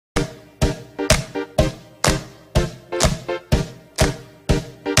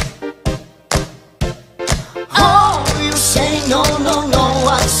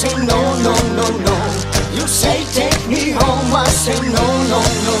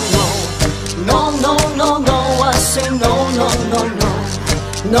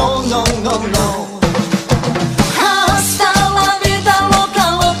no, no, no, no. Hasta la vida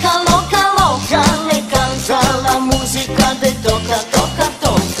loca, loca, loca, loca. Le canta la musica de toca, toca,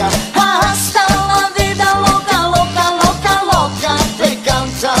 toca. Hasta la vida loca, loca, loca, loca. Le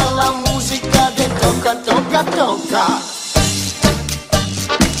canta la musica de toca, toca, toca.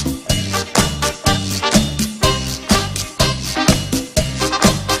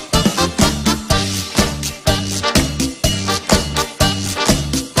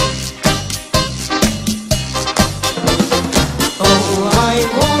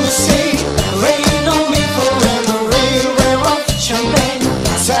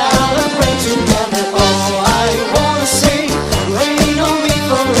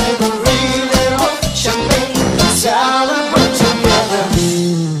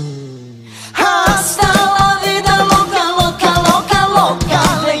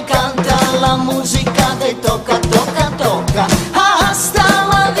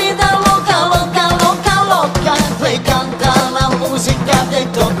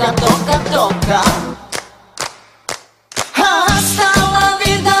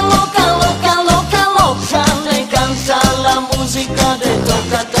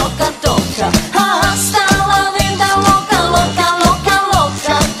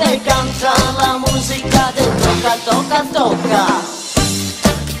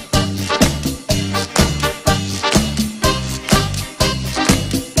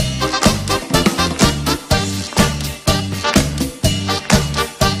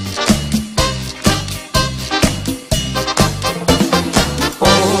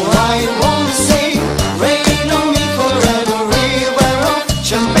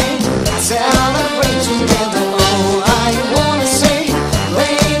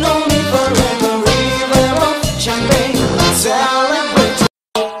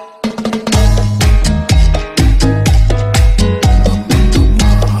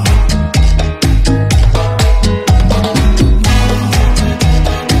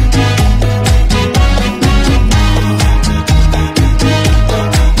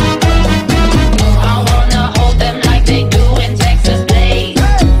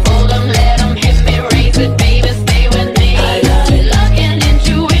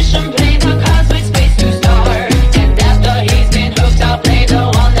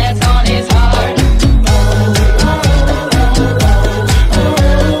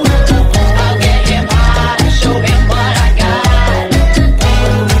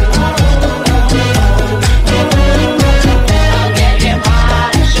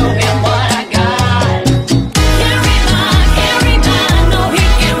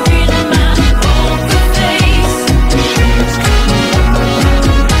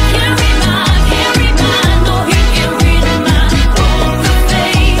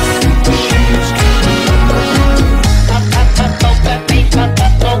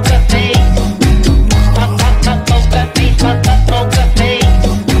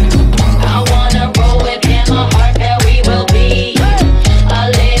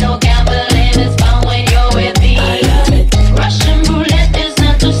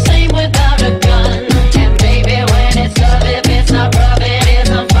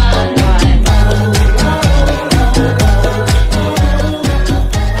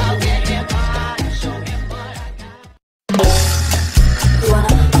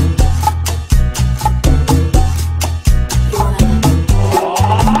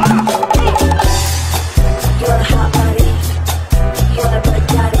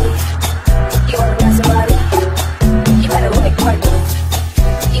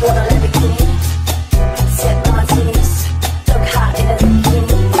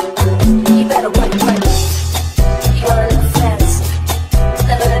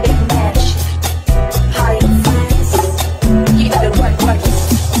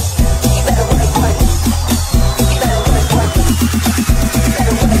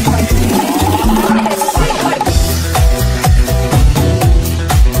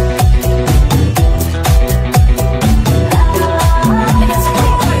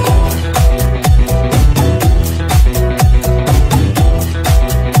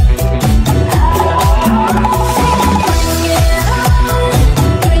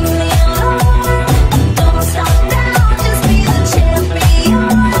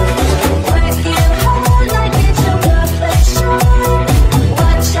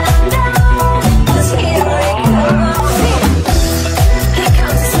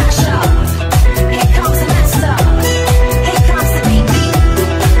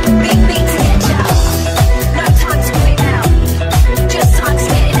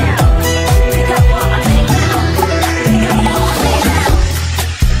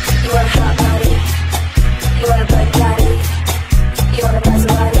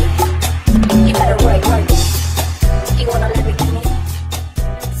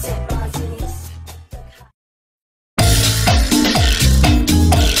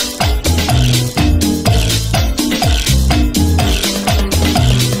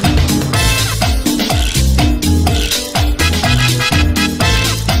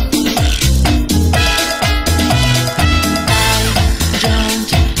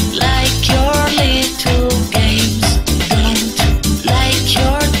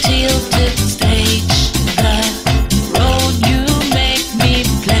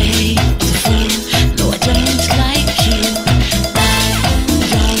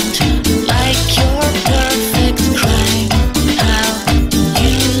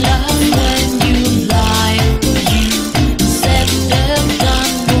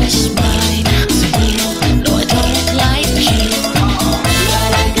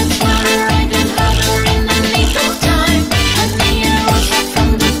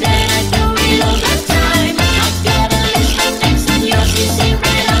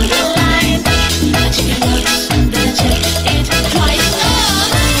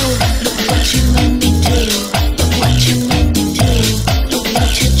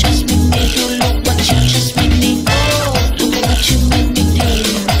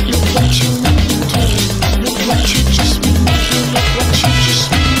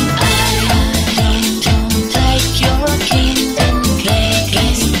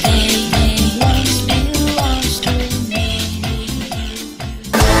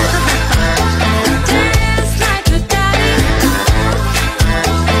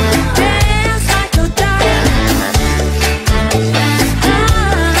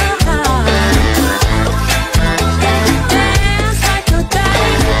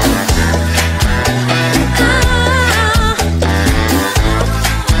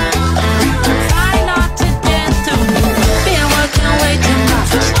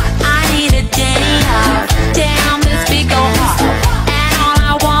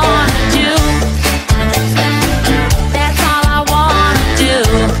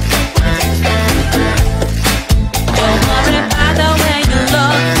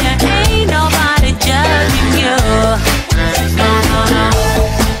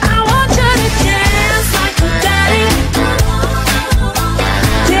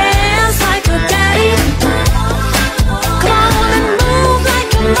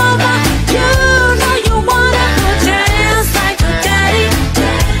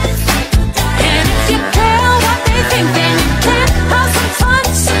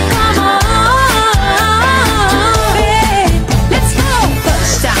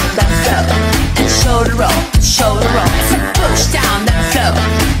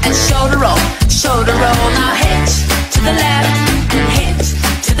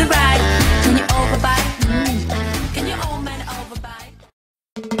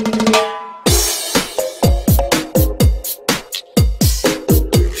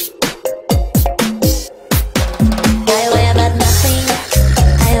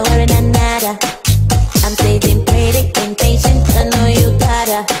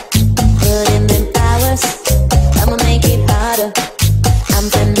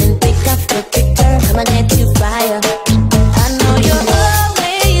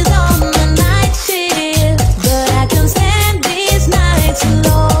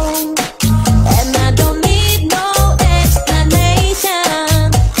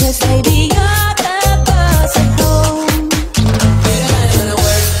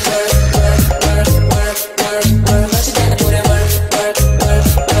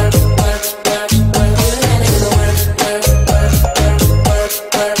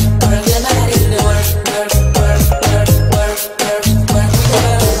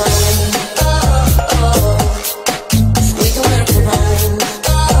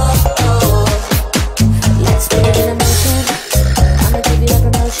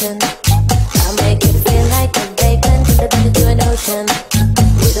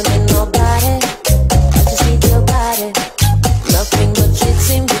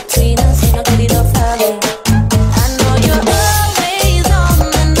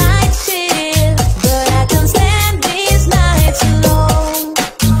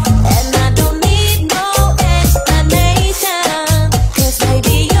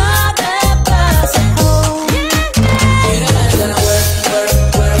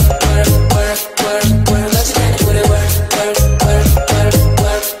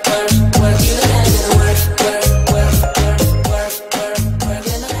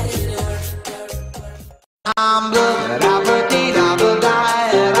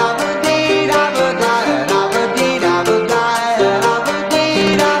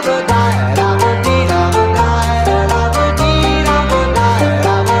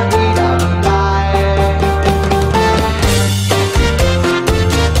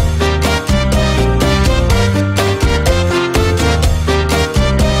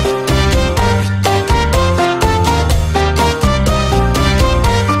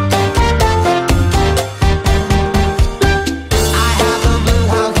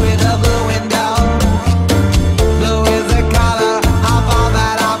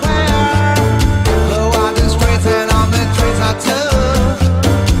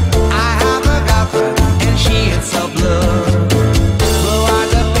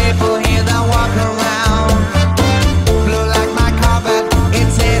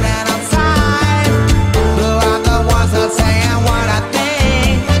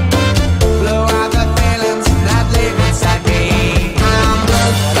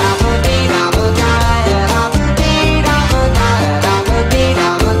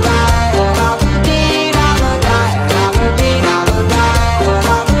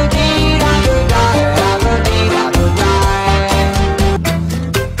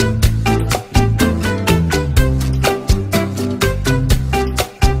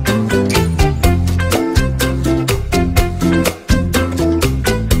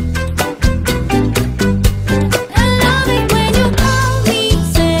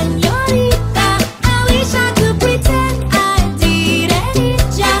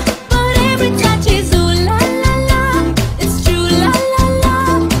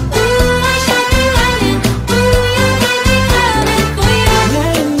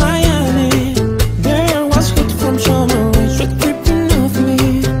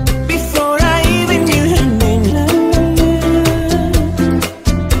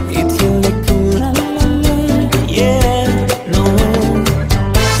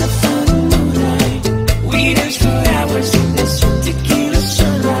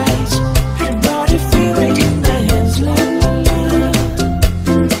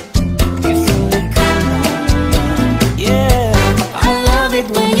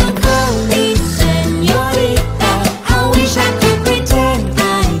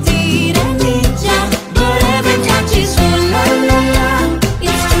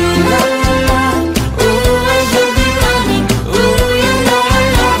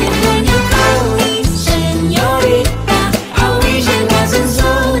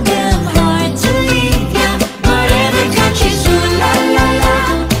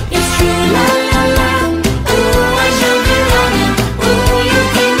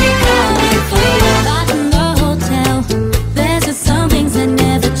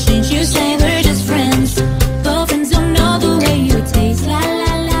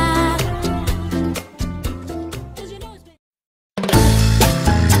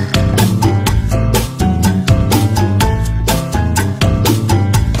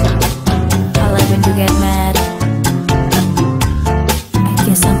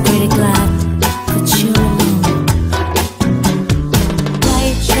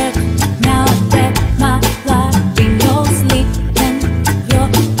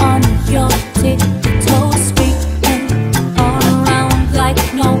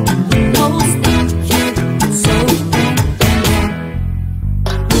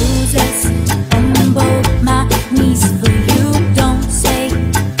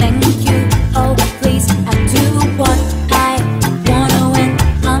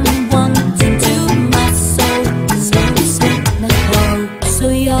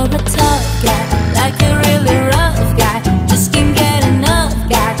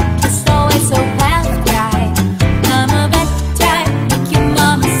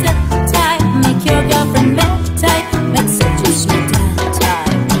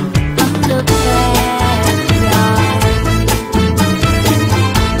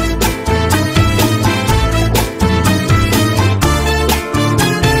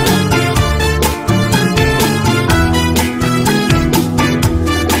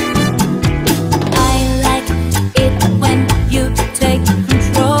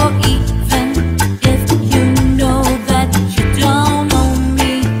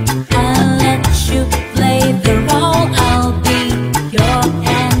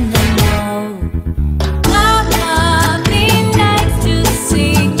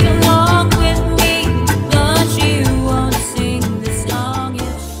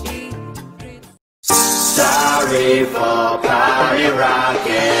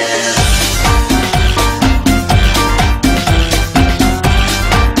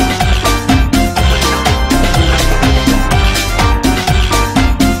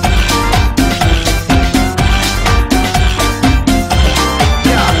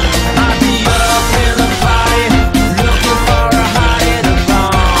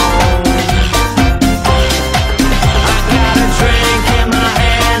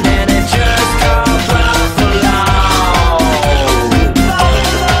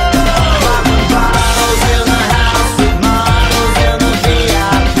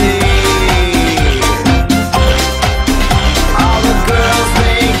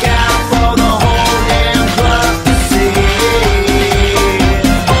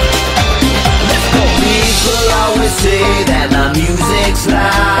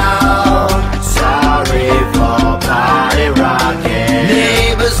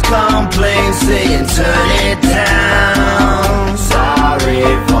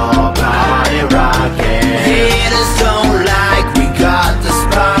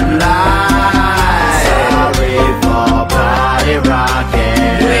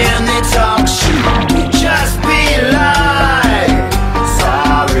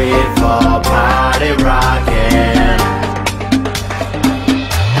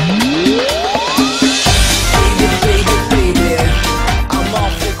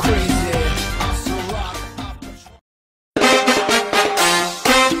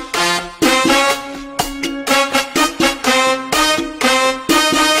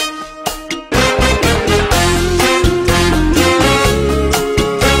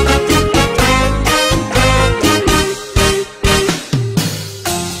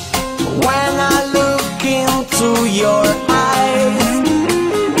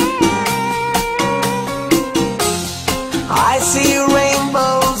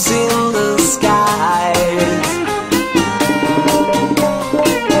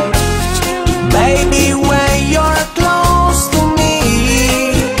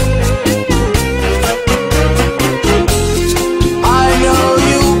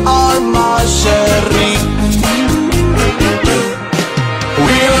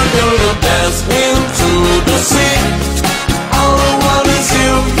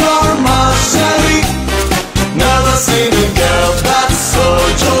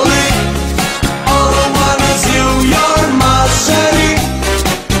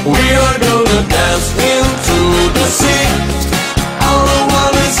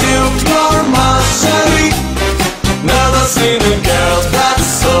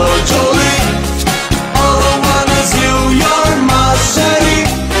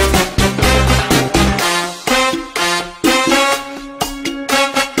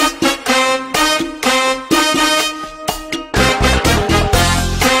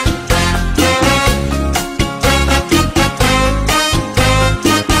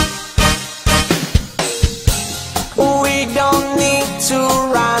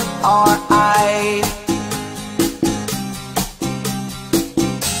 alright.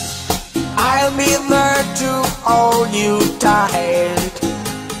 I'll be there to hold you tight.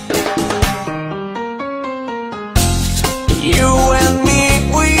 You and me,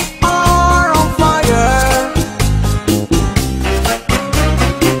 we are on fire.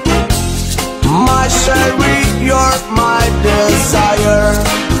 My sherry, you're my desire.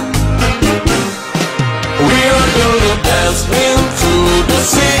 We are gonna dance into the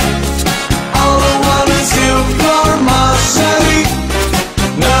sea. All I want is you, you're my sherry.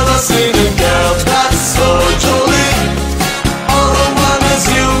 Never seen a girl that's so jolly. All I want is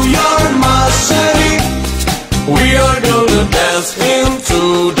you, you're my sherry. We are gonna dance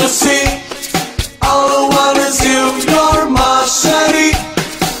into the sea. All I want is you, you're my sherry.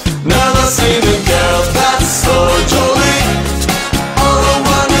 Never seen a girl that's so jolly. All I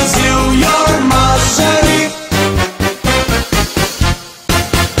want is you, you're my sherry.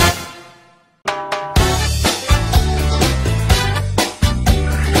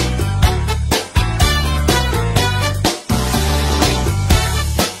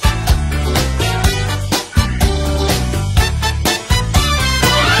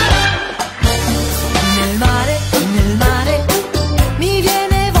 Nel mare, mi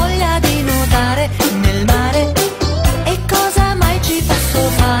viene voglia di nuotare nel mare. E cosa mai ci posso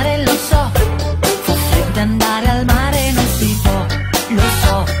fare? Lo so, fa freddo andare al mare, non si può, lo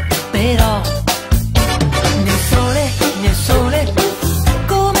so, però nel sole,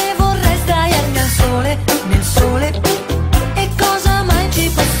 come vorrei sdraiarmi al sole, nel sole. E cosa mai ci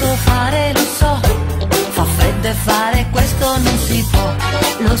posso fare? Lo so, fa freddo e fare questo non si può,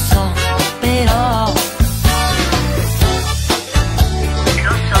 lo so, però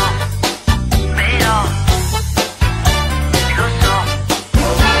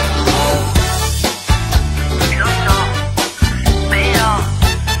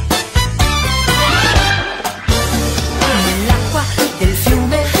nell'acqua del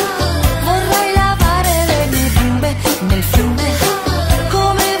fiume vorrei lavare le mie piume, nel fiume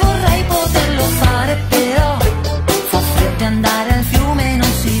come vorrei poterlo fare, però fa freddo andare al fiume,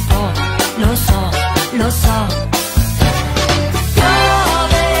 non si può, lo so, lo so.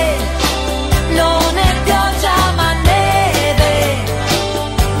 Piove, non è pioggia ma neve,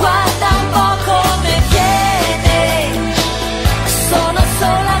 guarda un po' come viene, sono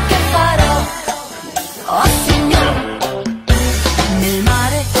sola che farò, oh signore. Nel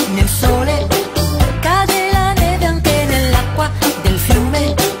mare, nel sole, cade la neve anche nell'acqua del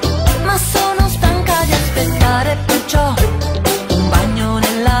fiume, ma sono stanca di aspettare, perciò un bagno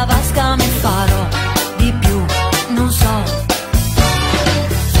nella vasca mi farò, di più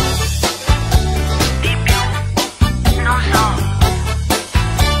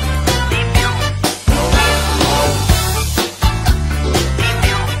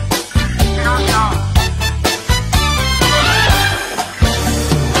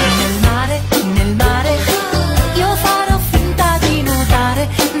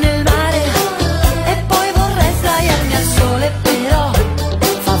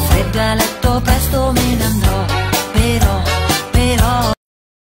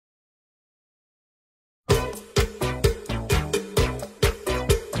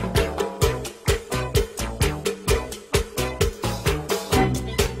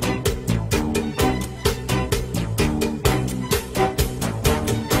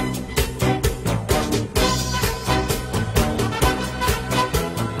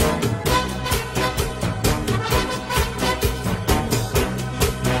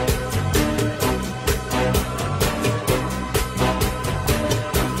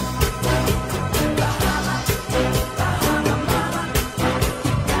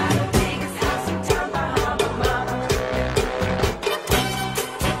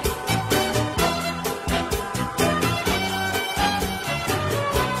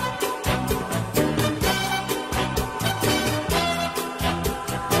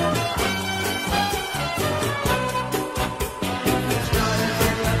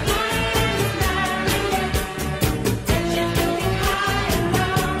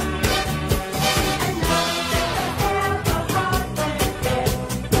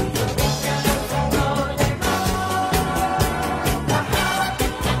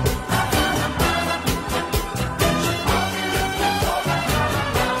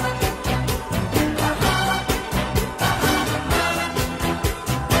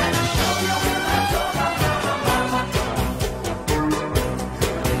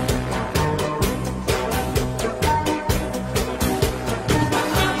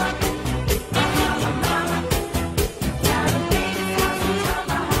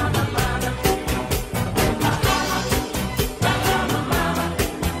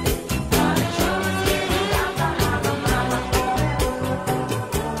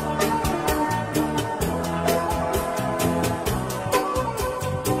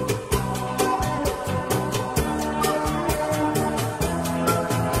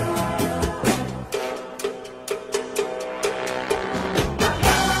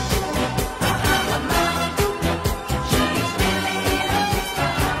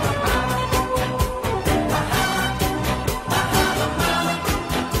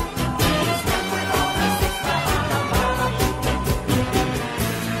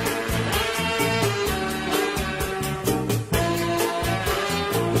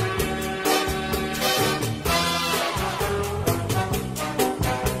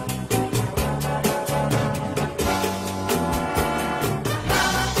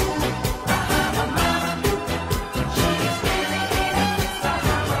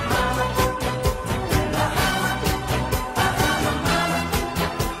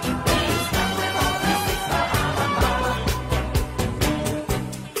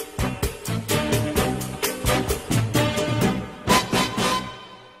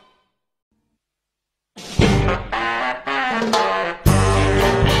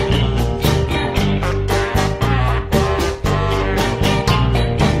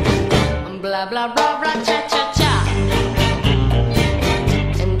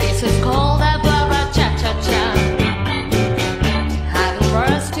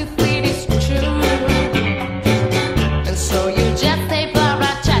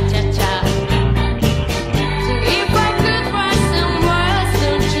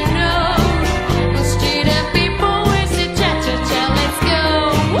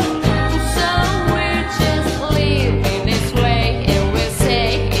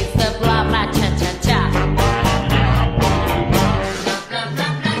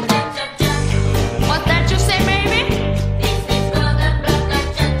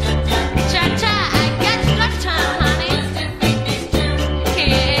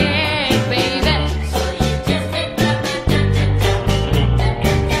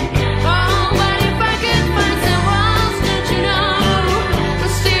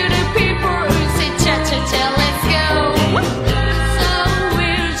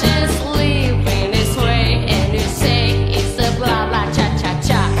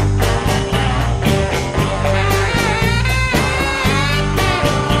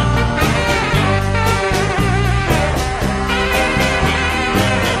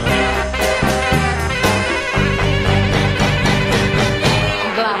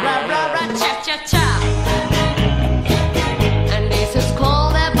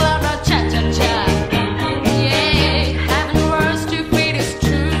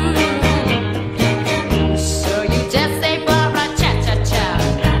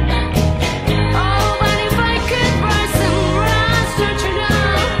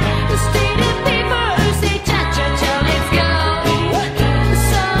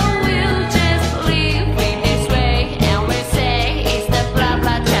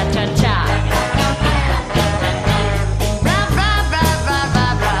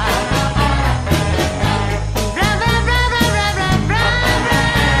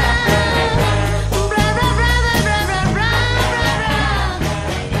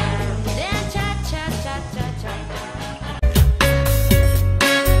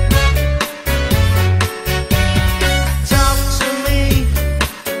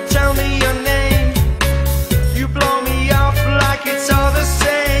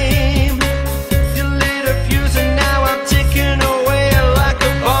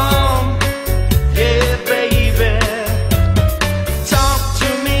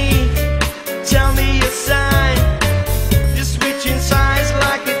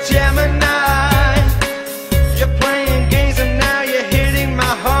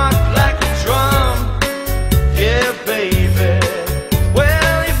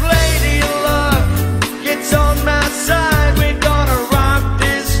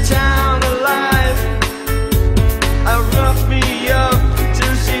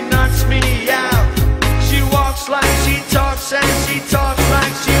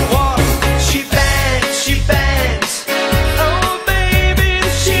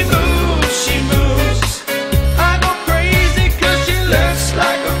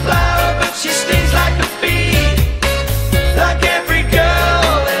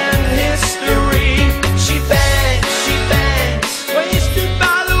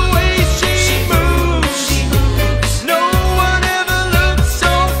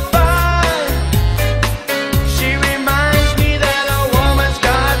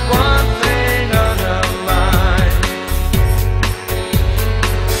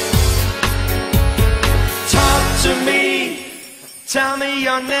Tell me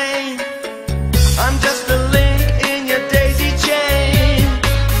your name. I'm just a link in your daisy chain.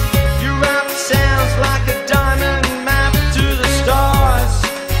 Your rap sounds like a diamond map to the stars.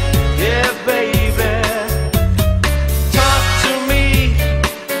 Yeah, baby. Talk to me,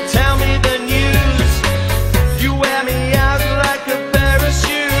 tell me the news. You wear me out like a pair of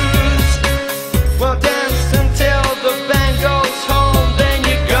shoes. Well, dance until the band goes home, then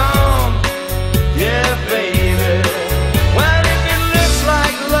you're gone. Yeah, baby. Well, if it looks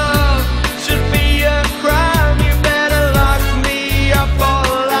like love should be a crime,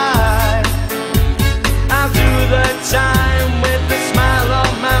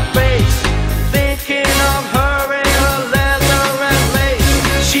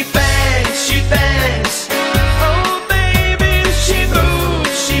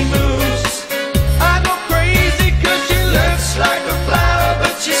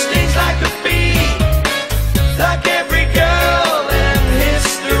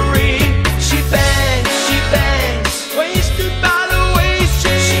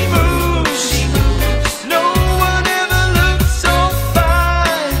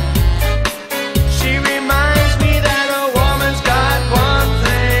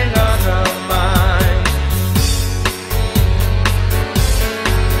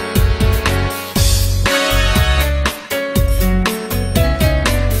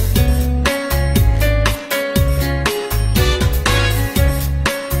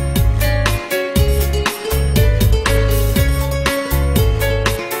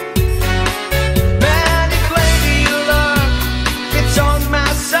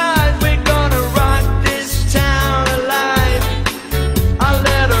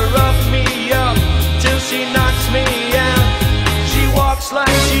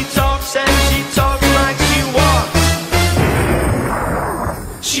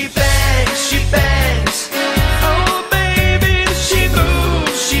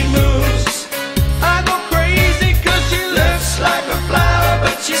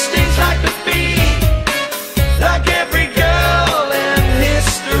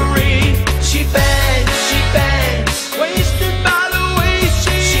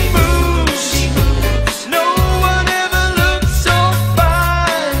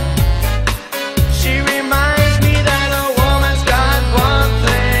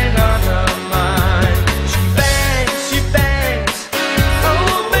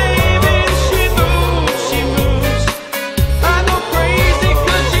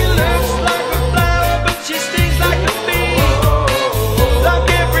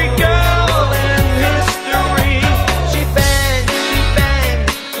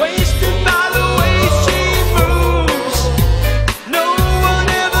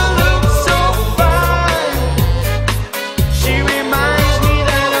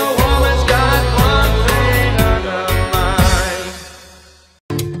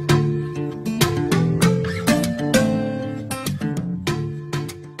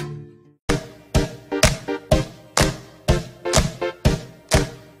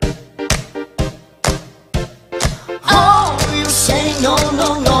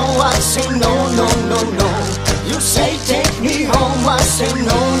 no, no, I say no, no, no, no. You say take me home, I say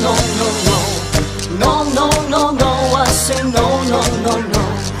no, no, no, no. No, no, no, no, I say no, no, no, no.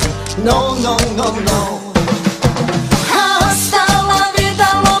 No, no, no, no. Hasta la vida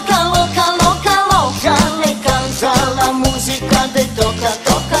loca, loca, loca, loca. Le canta la música de toca,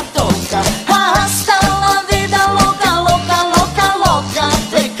 toca, toca. Hasta la vida loca, loca, loca, loca.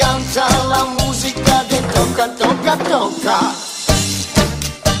 Le canta la música de toca, toca, toca.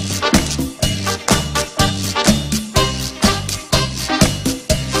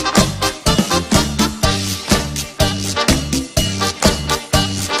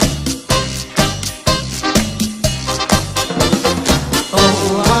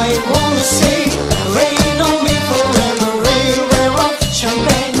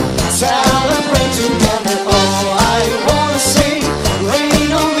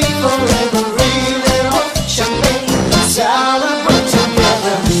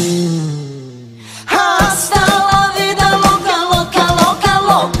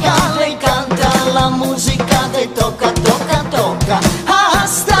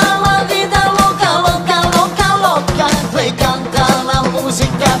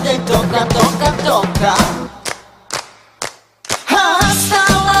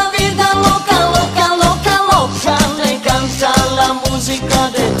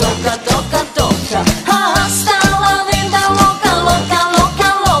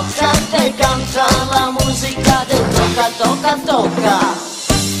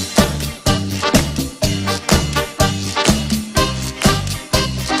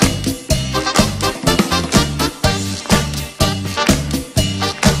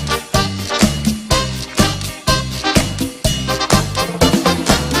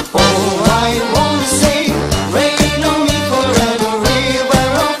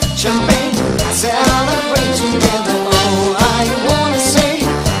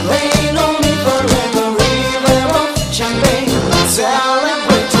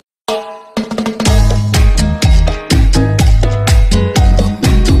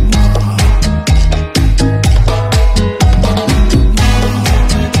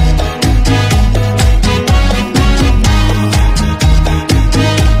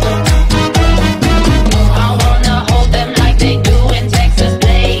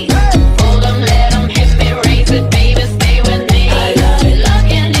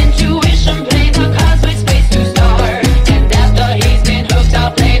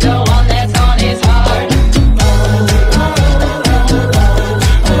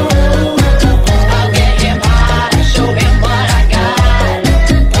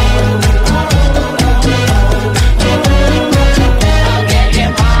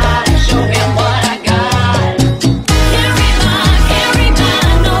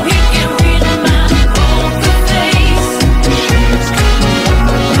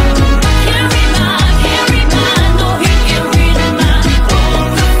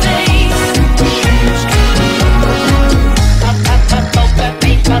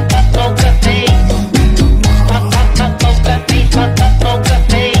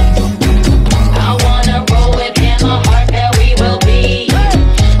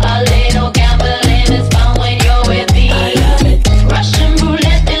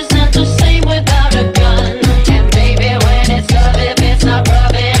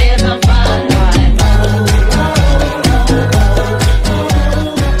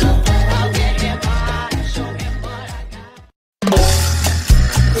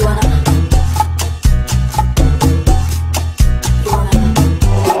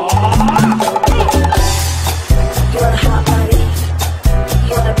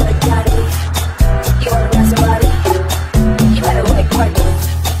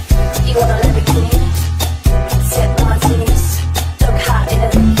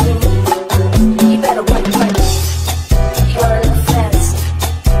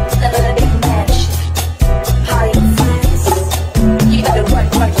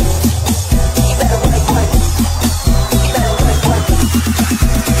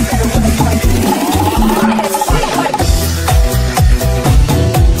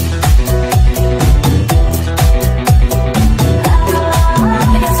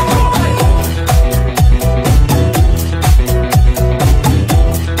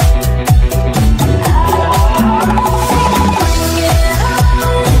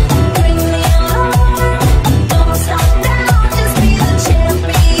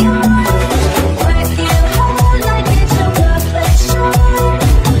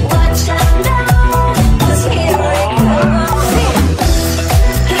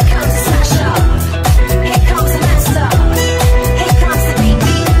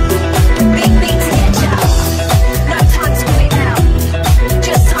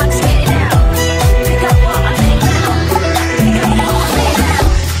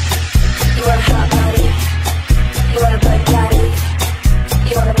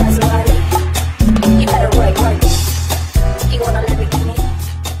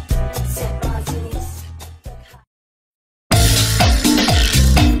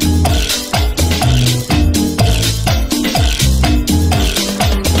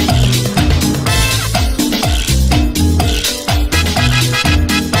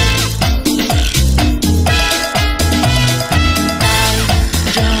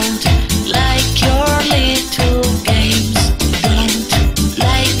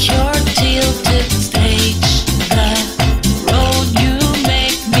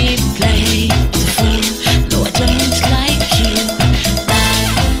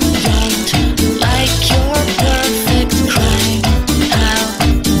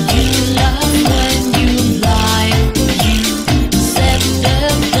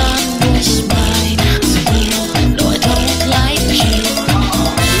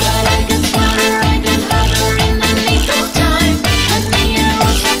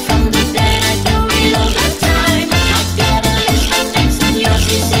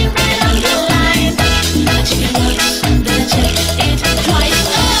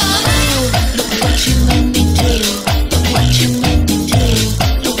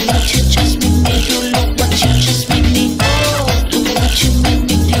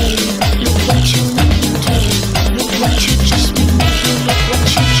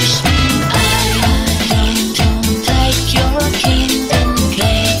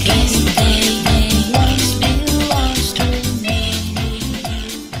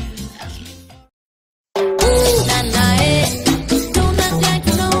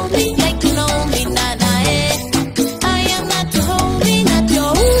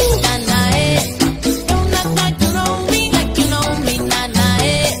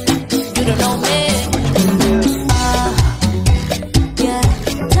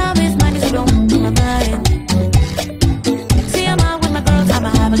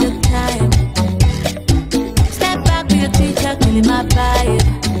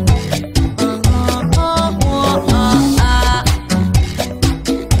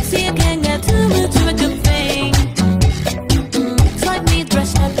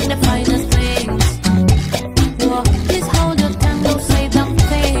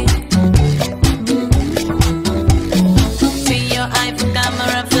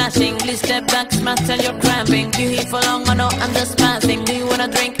 mismatch and you're cramping. You here for long or no, I'm just passing. Do you wanna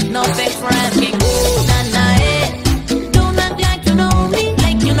drink? No, thanks for asking. Ooh, nah, nah, eh. Don't act like you know me,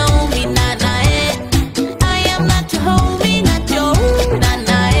 like you know me, nah, nah, eh. I am not your homie, not your ooh, nah,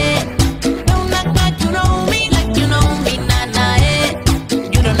 nah, eh. Don't act like you know me, like you know me, nah, nah, eh.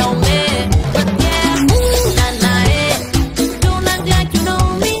 You don't know me, but yeah, ooh, nah, nah, eh. Don't act like you know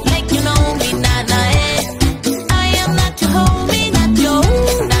me, like you know me, nah, nah, eh. I am not your homie, not your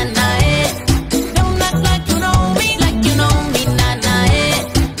ooh, nah, nah, eh. Don't act like you know me, like you know me, nah, nah, eh.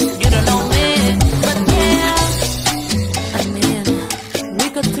 You don't know me, but yeah. I mean, we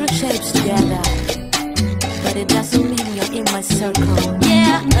go through shapes together, but it doesn't mean you're in my circle.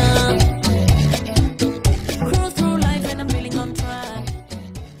 Yeah, cruise through life and I'm feeling on track.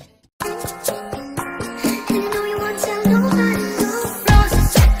 You know you want to nobody knows.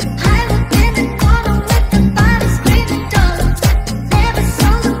 I walked in the corner with the body screaming dog. Never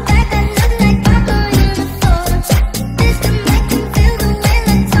saw the back that looked like Papa in the photo. This can make him feel the way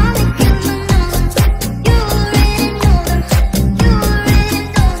like Tommy killed my mama. You already know them. You already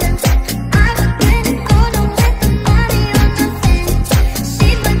know them. I walked in the corner with the body on my face. She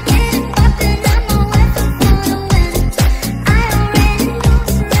might get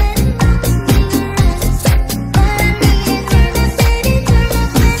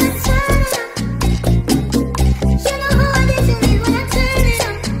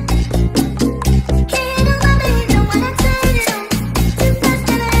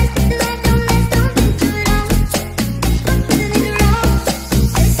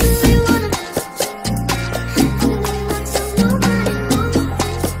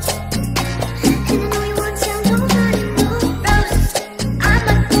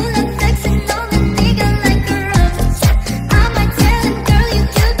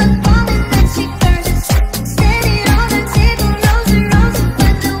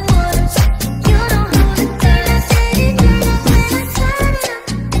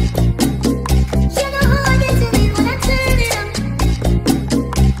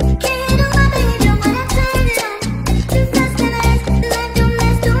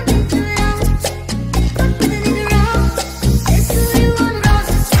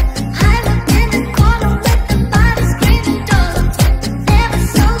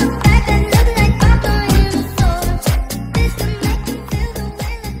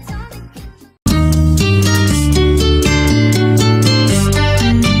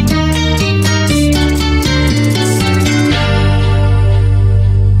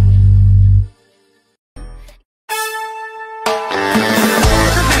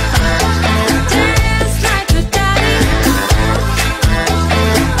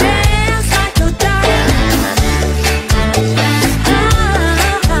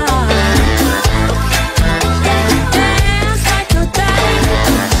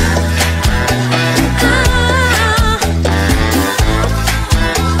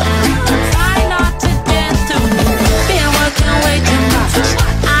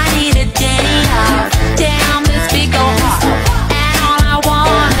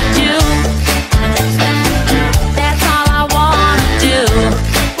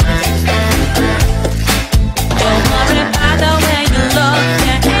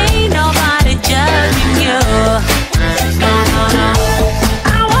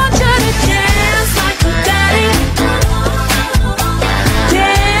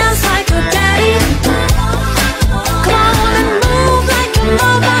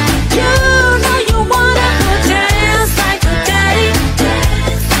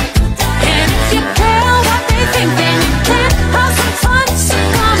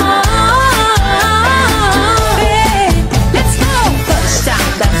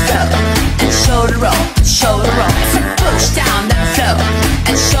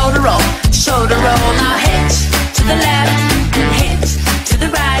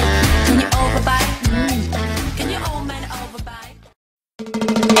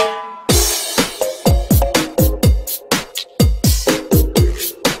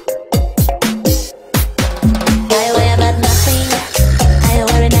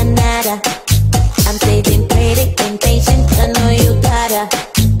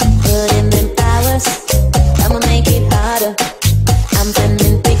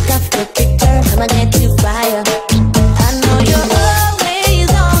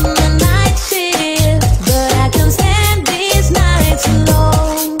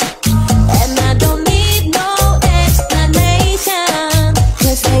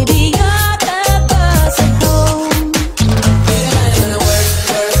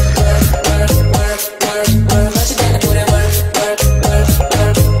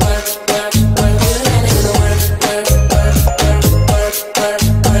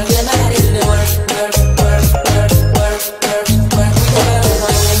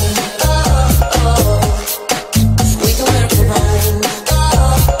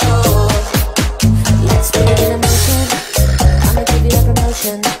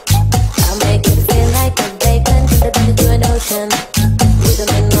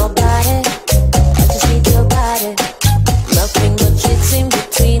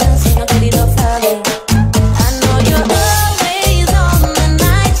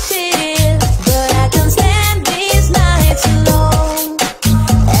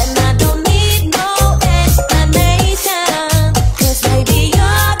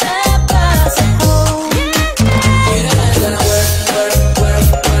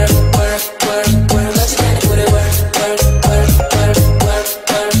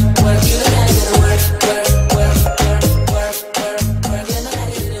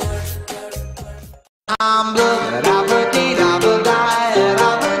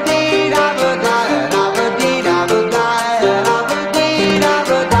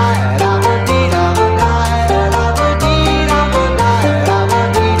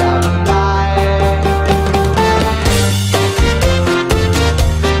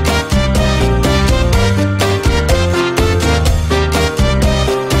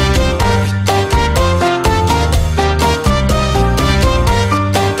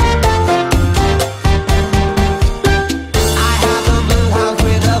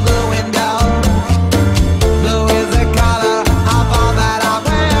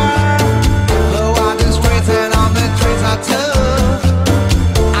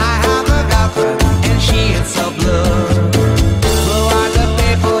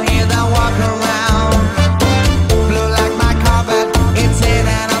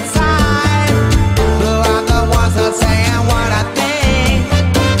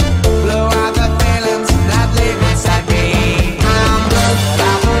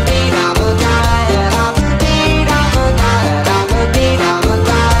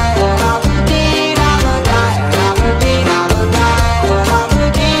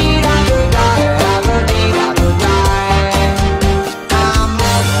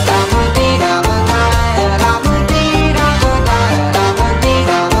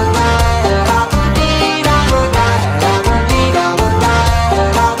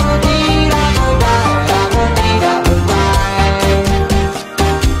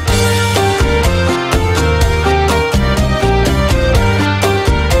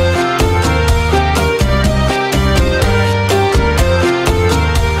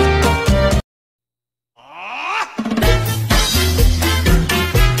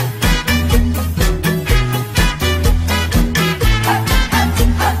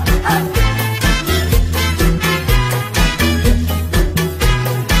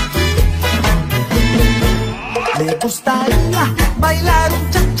gustaría bailar un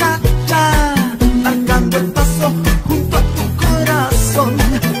cha-cha-cha, marcando el paso junto a tu corazón.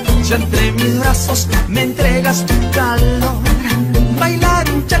 Si entre mis brazos me entregas tu calor, bailar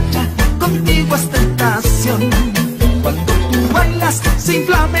un cha-cha contigo es tentación. Cuando tú bailas se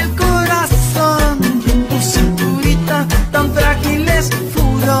inflama el corazón, tu cinturita tan frágil es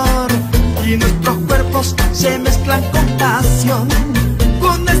furor, y nuestros cuerpos se mezclan con pasión.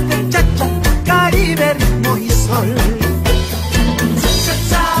 Con este cha-cha, Caribe, ritmo y sol.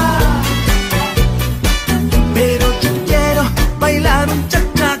 Cha-cha, pero yo quiero bailar un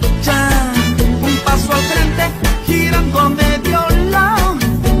cha-cha-cha, un paso al frente, girando a medio lado,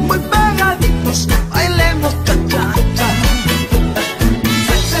 muy pegaditos, bailemos cha-cha-cha.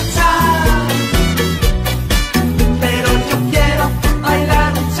 Cha-cha-cha, pero yo quiero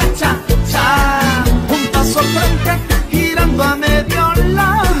bailar un cha-cha-cha, un paso al frente, girando a medio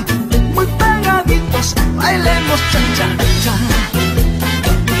lado, muy pegaditos, bailemos cha-cha-cha.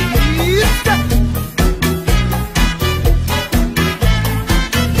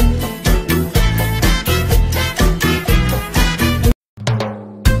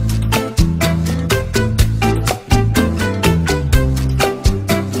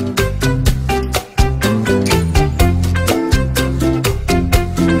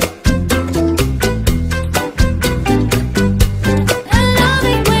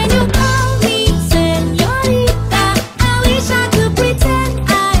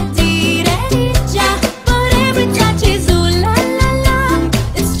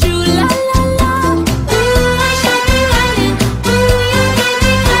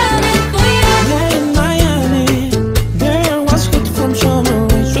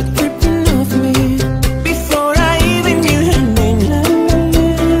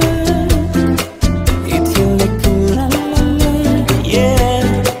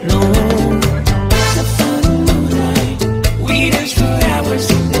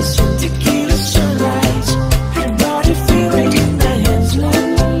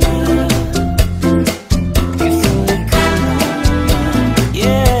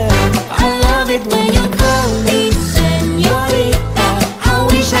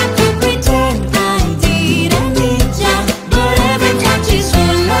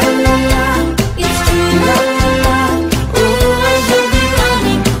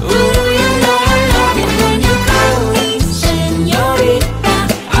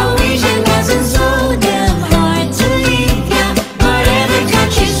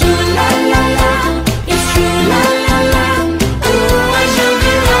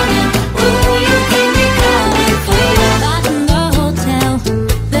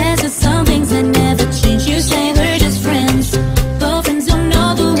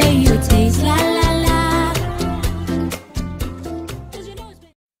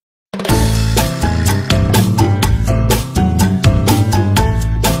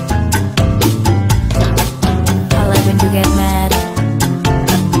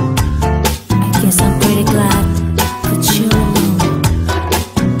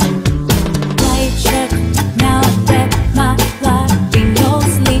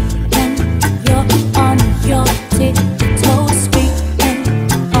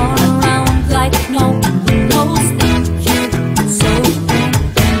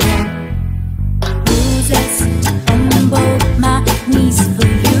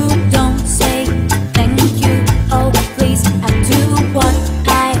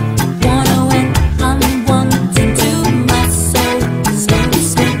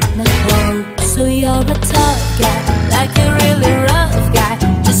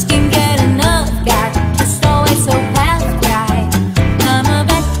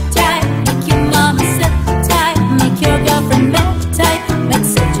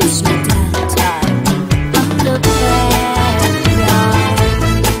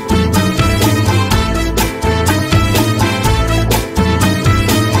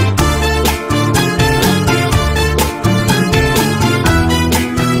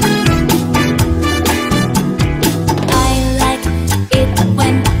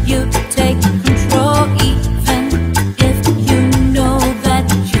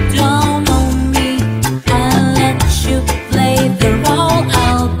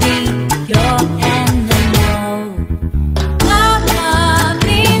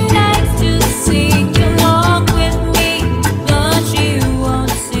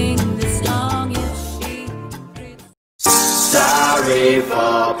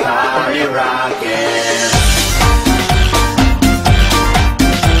 for party rocking.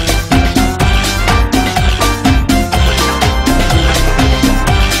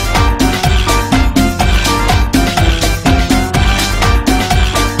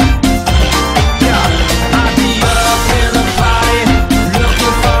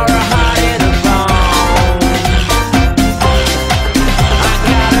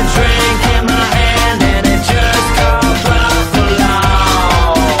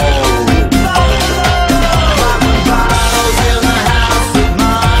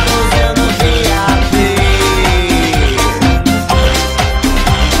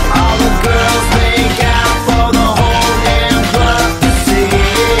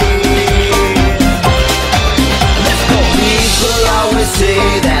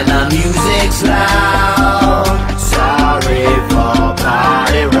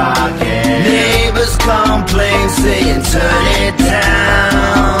 Saying turn it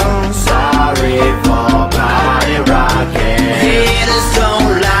down. Sorry for party rocking. Haters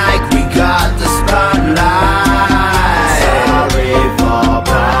don't like we got the spotlight. Sorry for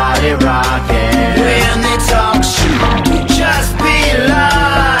party rocking. When they talk shit, we just be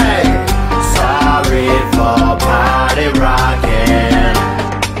like. Sorry for party rocking.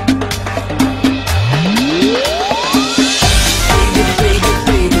 Baby, baby,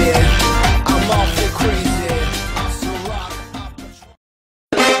 baby, I'm awful crazy.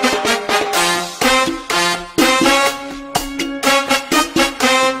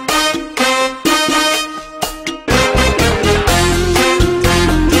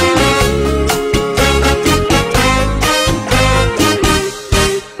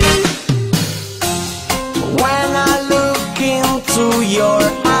 Your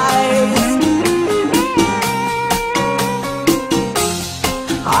eyes,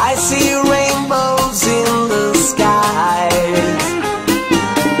 I see rainbows in the skies.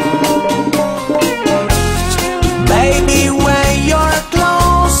 Baby, when you're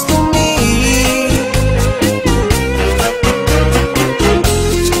close to me,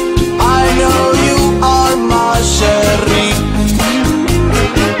 I know you are my chérie.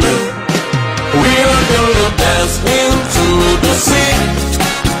 We are gonna dance into the sea.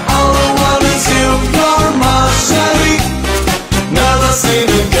 All I want is you, you're my chérie. Never seen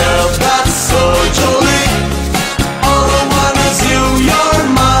a girl that's so jolly. All I want is you, you're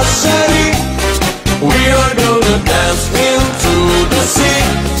my chérie. We are gonna dance into the sea.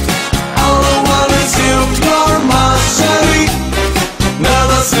 All I want is you, you're my chérie.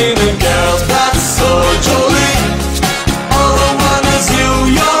 Never seen a girl that's so jolly. All I want is you,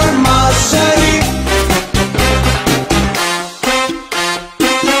 you're my chérie.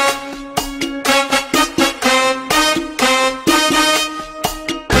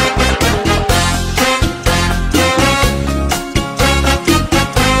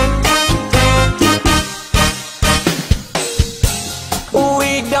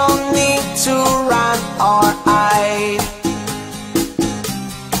 We don't need to run or hide.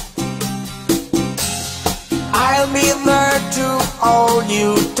 I'll be there to hold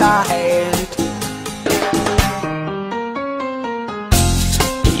you tight.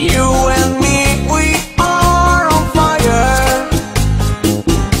 You and me, we are on fire.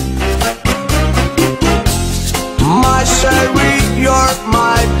 My chérie, you're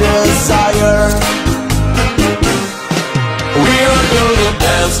my desire. We are gonna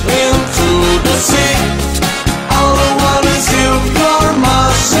dance into the sea. All I want is you, you're my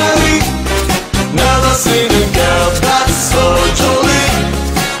chérie. Never seen a girl that's so jolly.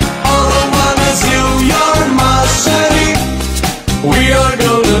 All I want is you, you're my chérie. We are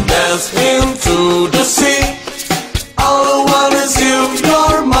gonna dance into the sea. All I want is you,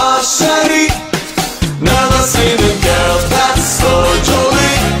 you're my chérie. Never seen a girl that's so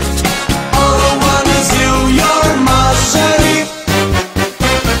jolly. All I want is you, you're my chérie.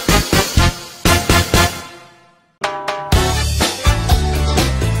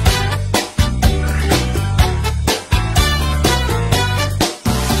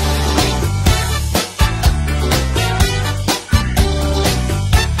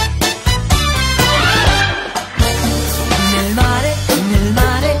 Nel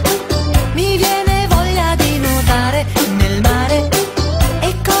mare, mi viene voglia di nuotare nel mare.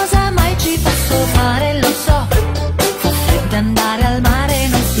 E cosa mai ci posso fare? Lo so, fa freddo andare al mare,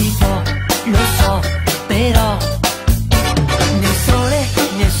 non si può, lo so, però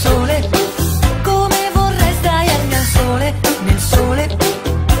nel sole, come vorrei sdraiarmi al sole, nel sole.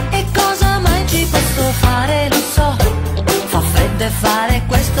 E cosa mai ci posso fare? Lo so, fa freddo e fare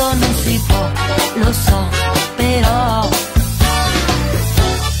questo non si può, lo so.